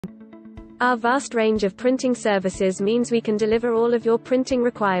Our vast range of printing services means we can deliver all of your printing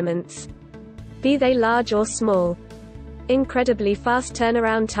requirements, be they large or small. Incredibly fast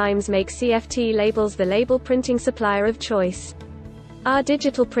turnaround times make CFT Labels the label printing supplier of choice. Our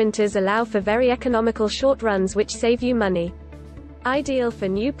digital printers allow for very economical short runs which save you money. Ideal for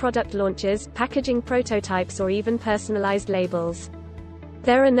new product launches, packaging prototypes, or even personalized labels.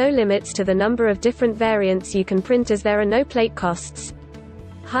 There are no limits to the number of different variants you can print, as there are no plate costs.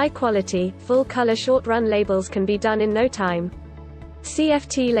 High quality, full-color short-run labels can be done in no time.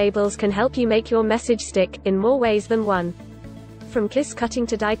 CFT Labels can help you make your message stick, in more ways than one. From kiss cutting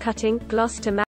to die cutting, gloss to